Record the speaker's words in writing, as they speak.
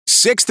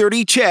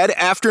6:30 CHED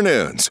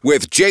Afternoons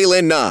with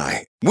Jaylen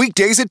Nye.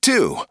 Weekdays at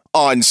 2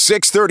 on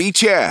 6:30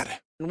 CHED.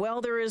 Well,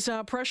 there is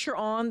pressure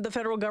on the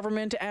federal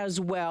government as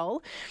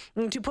well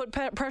to put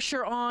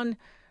pressure on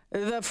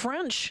the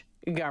French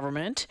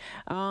government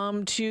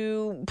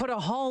to put a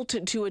halt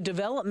to a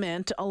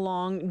development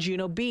along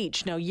Juno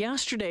Beach. Now,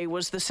 yesterday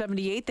was the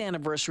 78th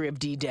anniversary of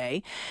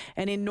D-Day,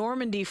 and in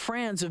Normandy,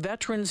 France,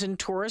 veterans and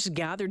tourists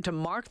gathered to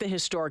mark the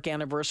historic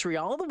anniversary.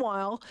 All the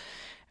while,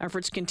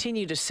 efforts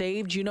continue to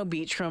save Juno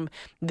Beach from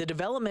the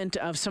development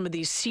of some of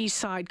these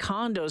seaside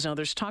condos. Now,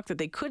 there's talk that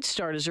they could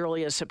start as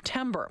early as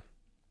September.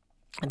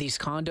 These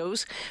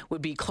condos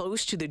would be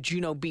close to the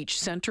Juno Beach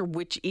Center,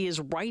 which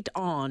is right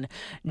on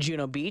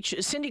Juno Beach.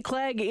 Cindy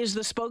Clegg is the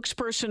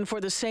spokesperson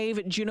for the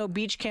Save Juno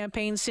Beach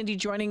campaign. Cindy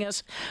joining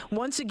us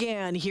once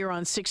again here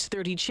on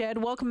 6:30 CHED.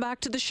 Welcome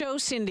back to the show,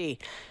 Cindy.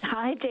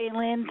 Hi,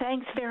 Jaylen.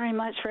 Thanks very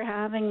much for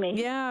having me.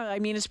 Yeah, I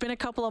mean, it's been a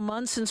couple of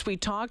months since we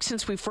talked,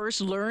 since we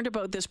first learned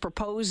about this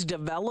proposed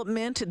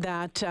development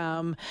that,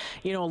 a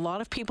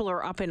lot of people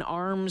are up in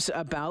arms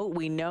about.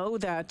 We know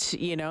that,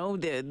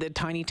 the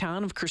tiny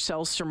town of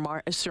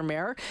Courcelles-sur-Mer,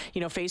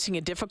 facing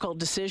a difficult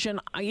decision,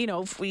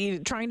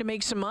 trying to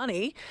make some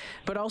money,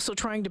 but also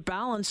trying to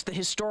balance the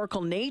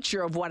historical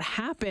nature of what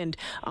happened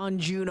on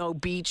Juno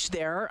Beach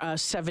there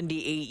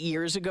 78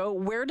 years ago.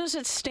 Where does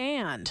it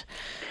stand?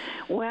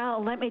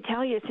 Well, let me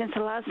tell you, since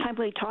the last time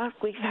we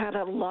talked, we've had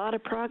a lot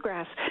of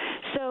progress.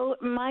 So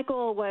my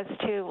goal was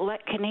to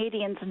let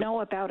Canadians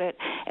know about it,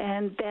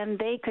 and then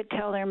they could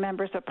tell their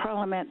members of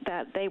parliament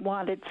that they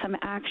wanted some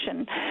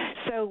action.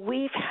 So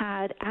we've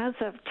had, as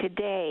of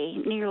today,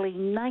 nearly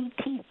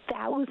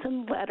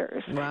 90,000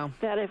 letters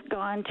that have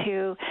gone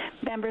to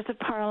members of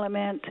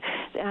parliament.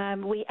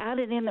 We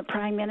added in the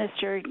Prime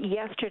Minister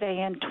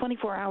yesterday. In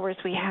 24 hours,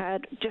 we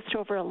had just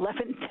over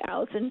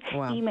 11,000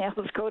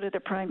 emails go to the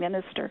Prime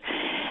Minister.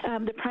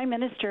 The Prime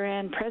Minister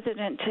and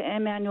President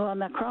Emmanuel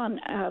Macron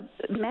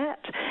met,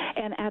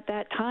 and at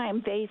that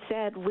time they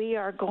said we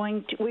are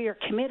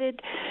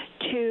committed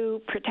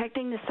to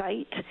protecting the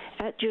site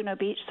at Juno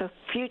Beach, so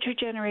future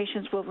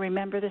generations will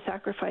remember the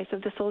sacrifice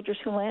of the soldiers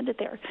who landed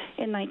there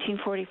in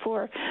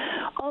 1944.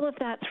 All of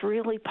that's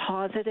really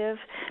positive,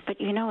 but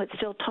it's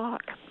still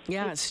talk.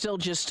 Yeah, it's still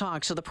just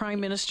talk. So the Prime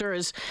Minister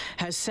has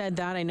said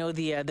that. I know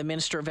the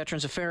Minister of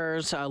Veterans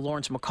Affairs,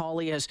 Lawrence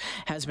Macaulay,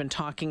 has been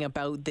talking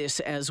about this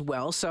as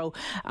well. So,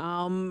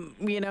 how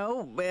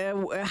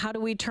do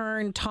we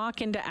turn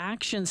talk into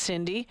action,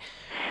 Cindy?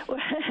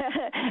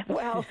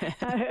 Well,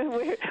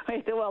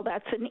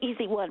 that's an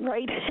easy one,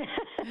 right?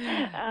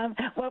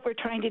 What we're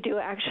trying to do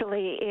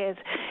actually is,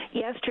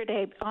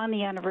 yesterday on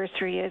the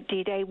anniversary of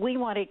D-Day, we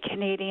wanted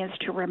Canadians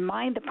to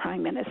remind the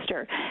Prime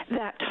Minister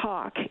that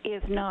talk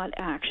is not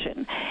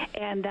action,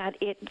 and that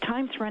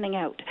time's running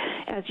out.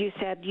 As you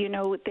said,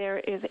 there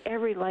is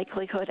every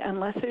likelihood,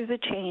 unless there's a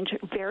change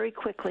very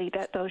quickly,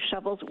 that those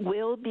shovels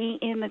will be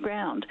in the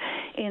ground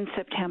in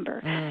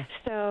September.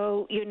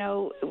 So,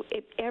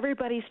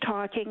 everybody's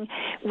talking.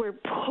 We're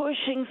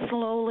pushing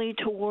slowly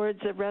towards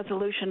a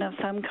resolution of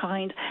some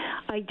kind.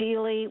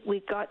 Ideally,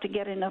 we've got to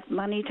get enough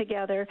money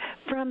together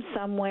from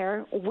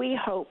somewhere. We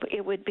hope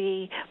it would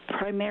be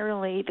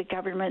primarily the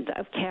government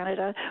of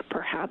Canada,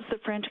 perhaps the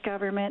French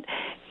government,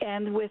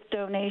 and with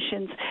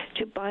donations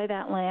to buy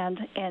that land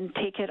and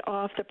take it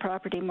off the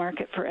property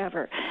market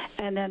forever.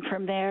 And then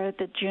from there,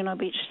 the Juno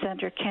Beach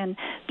Center can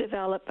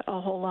develop a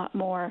whole lot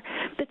more.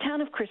 The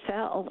town of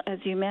Courcelles, as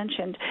you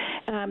mentioned,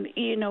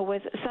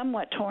 was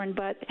somewhat torn,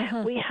 but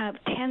we have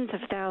tens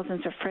of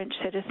thousands of French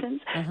citizens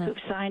who've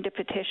signed a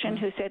petition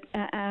who said,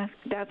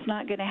 that's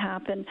not going to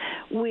happen.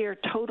 We're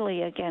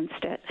totally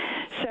against it.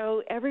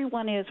 So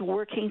everyone is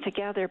working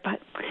together, but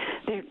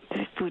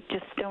we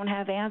just don't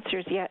have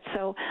answers yet.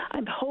 So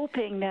I'm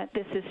hoping that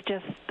this is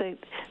just the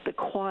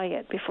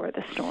quiet before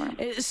the storm.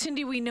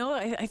 Cindy, we know,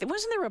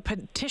 wasn't there a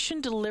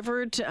petition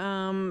delivered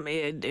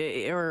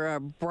or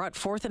brought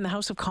forth in the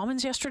House of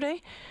Commons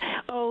yesterday?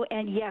 Oh,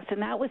 and yes,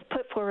 and that was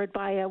put forward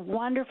by a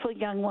wonderful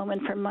young woman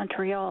from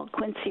Montreal,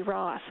 Quincy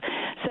Ross.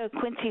 So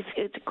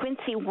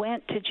Quincy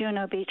went to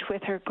Juno Beach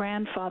with her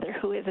grandfather,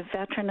 who is a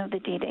veteran of the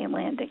D-Day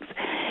landings.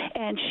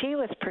 And she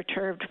was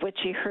perturbed when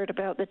she heard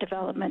about the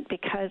development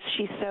because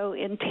she's so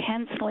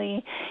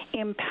intensely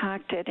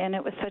impacted, and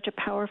it was such a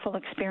powerful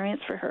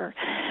experience for her.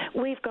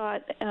 We've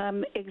got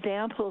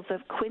examples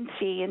of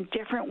Quincy in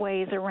different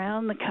ways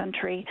around the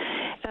country.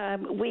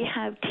 We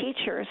have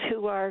teachers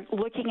who are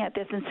looking at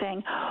this and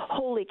saying,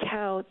 holy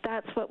cow,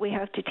 that's what we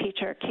have to teach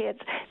our kids.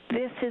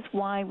 This is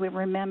why we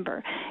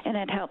remember. And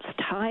it helps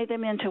tie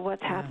them into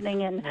what's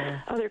happening in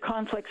other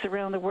conflicts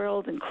around the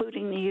world,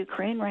 including the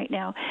Ukraine right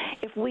now.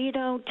 If we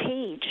don't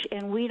teach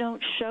and we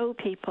don't show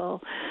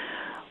people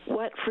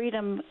what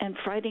freedom and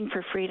fighting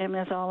for freedom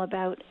is all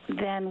about,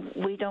 then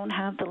we don't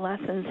have the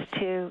lessons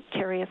to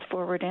carry us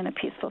forward in a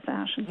peaceful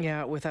fashion.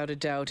 Yeah, without a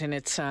doubt. And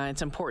it's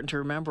important to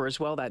remember as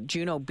well that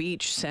Juno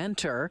Beach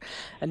Center,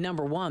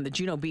 number one, the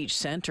Juno Beach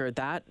Center,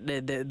 that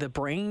the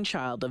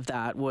brainchild of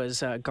that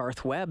was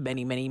Garth Webb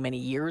many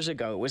years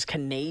ago. It was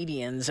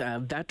Canadians,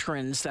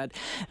 veterans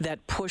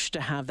that pushed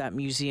to have that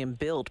museum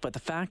built. But the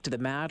fact of the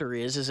matter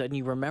is that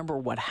you remember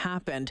what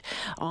happened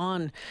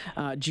on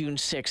June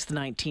 6th,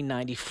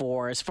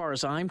 1994. As far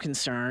as I'm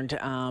concerned,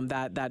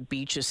 that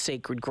beach is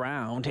sacred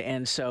ground,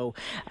 and so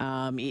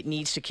it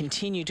needs to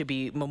continue to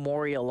be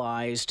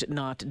memorialized,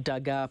 not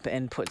dug up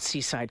and put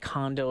seaside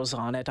condos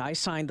on it. I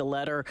signed the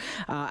letter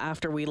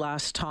after we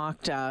last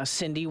talked.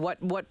 Cindy,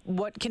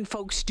 what can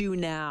folks do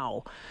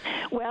now?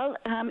 Well,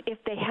 if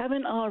they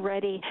haven't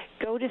already,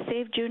 go to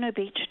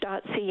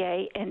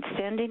savejunobeach.ca and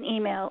send an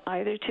email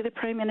either to the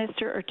Prime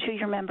Minister or to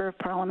your Member of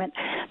Parliament.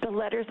 The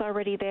letter's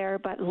already there,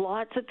 but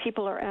lots of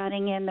people are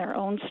adding in their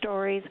own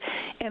stories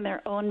and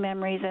their own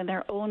memories and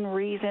their own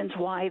reasons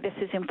why this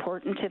is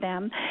important to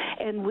them.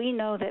 And we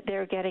know that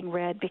they're getting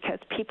read because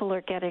people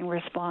are getting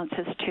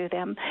responses to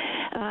them.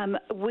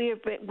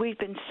 We've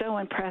been so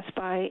impressed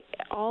by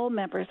all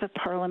members of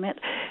Parliament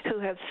who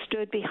have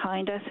stood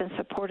behind us and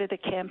supported the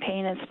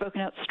campaign and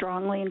spoken out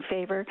strongly in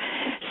favor.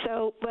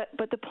 So,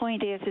 but the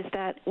point is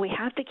that we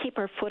have to keep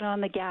our foot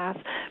on the gas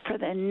for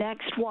the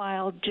next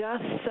while,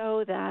 just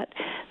so that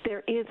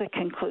there is a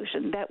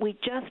conclusion, that we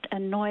just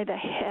annoy the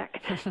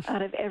heck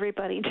out of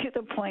everybody to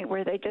the point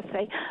where they just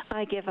say,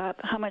 I give up.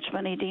 How much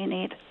money do you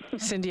need?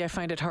 Cindy, I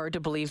find it hard to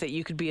believe that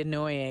you could be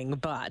annoying,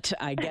 but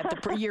I get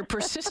your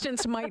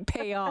persistence might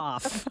pay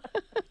off.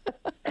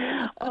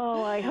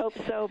 Oh, I hope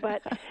so.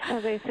 But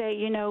as I say,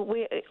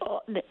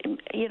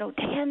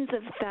 tens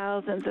of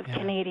thousands of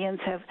Canadians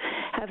have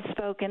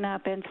spoken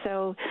up, and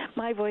so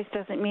my voice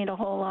doesn't mean a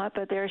whole lot,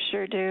 but theirs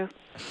sure do.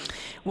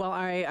 Well,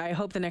 I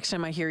hope the next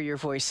time I hear your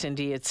voice,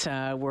 Cindy, it's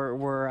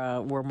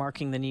we're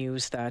marking the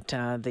news that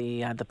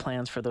the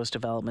plans for those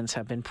developments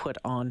have been put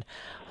on,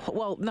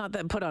 well, not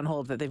that put on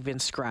hold, that they've been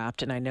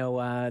scrapped. And I know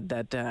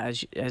that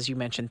as you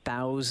mentioned,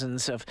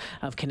 thousands of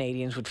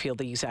Canadians would feel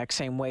the exact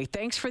same way.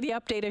 Thanks for the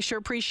update. I sure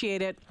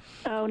appreciate it.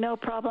 Oh, no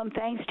problem.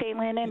 Thanks,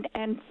 Jalen,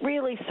 and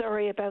really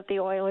sorry about the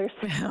Oilers.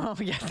 Oh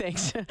yeah,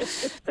 thanks.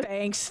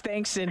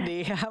 Thanks,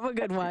 Cindy. Have a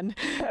good one.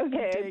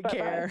 Okay, take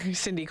care.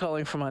 Cindy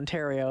calling from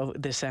Ontario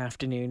this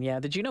afternoon. Yeah,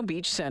 the Juno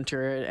Beach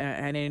Center,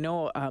 and I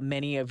know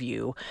many of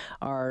you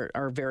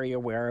are very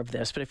aware of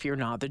this, but if you're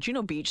not, the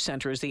Juno Beach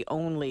Center is the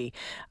only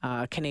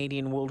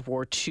Canadian World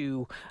War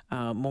II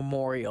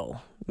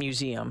memorial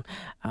museum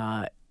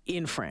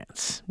in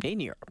France, in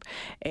Europe,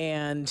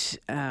 and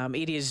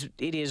it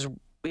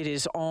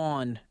is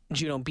on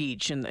Juno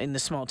Beach in the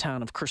small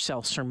town of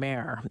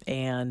Courcelles-sur-Mer,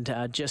 and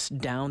just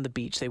down the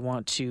beach they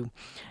want to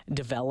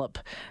develop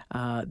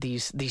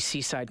these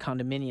seaside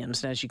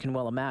condominiums. And as you can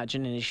well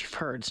imagine, and as you've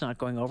heard, it's not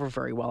going over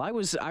very well. I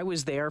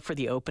was there for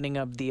the opening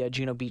of the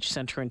Juno Beach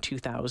Center in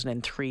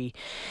 2003.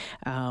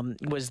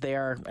 Was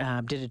there,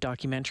 did a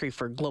documentary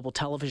for Global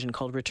Television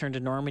called Return to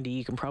Normandy.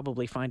 You can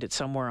probably find it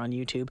somewhere on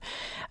YouTube.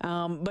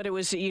 But it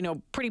was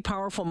pretty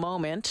powerful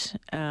moment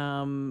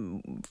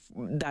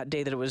that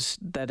day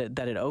that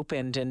it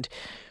opened. And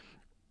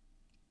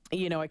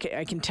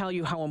I can tell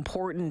you how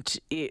important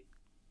it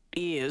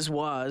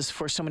was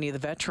for so many of the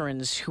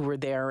veterans who were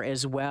there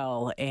as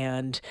well.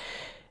 And,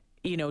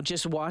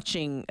 just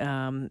watching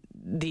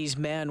these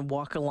men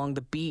walk along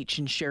the beach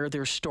and share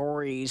their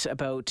stories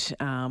about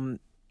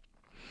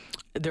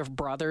their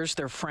brothers,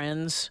 their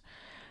friends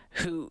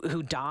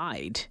who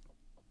died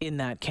in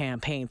that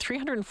campaign.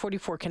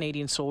 344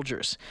 Canadian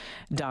soldiers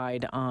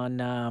died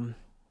on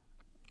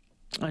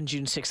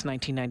June 6,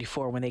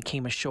 1994, when they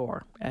came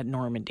ashore at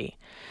Normandy.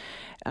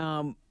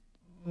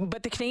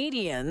 But the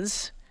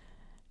Canadians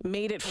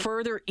made it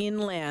further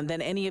inland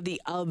than any of the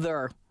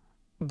other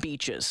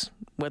beaches,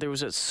 whether it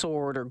was at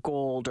Sword or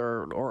Gold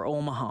or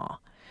Omaha.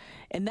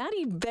 And that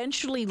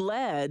eventually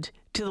led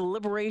to the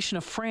liberation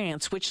of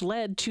France, which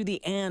led to the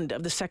end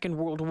of the Second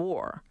World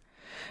War.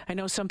 I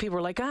know some people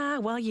are like,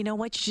 well, you know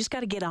what? You just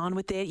got to get on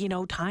with it.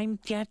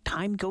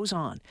 Time goes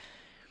on.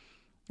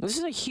 This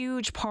is a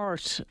huge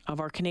part of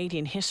our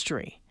Canadian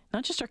history,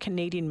 not just our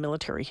Canadian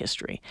military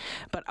history,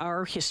 but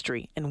our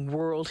history and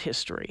world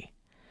history.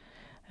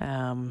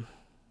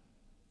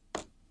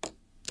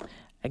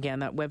 Again,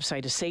 that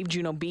website is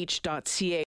savejunobeach.ca.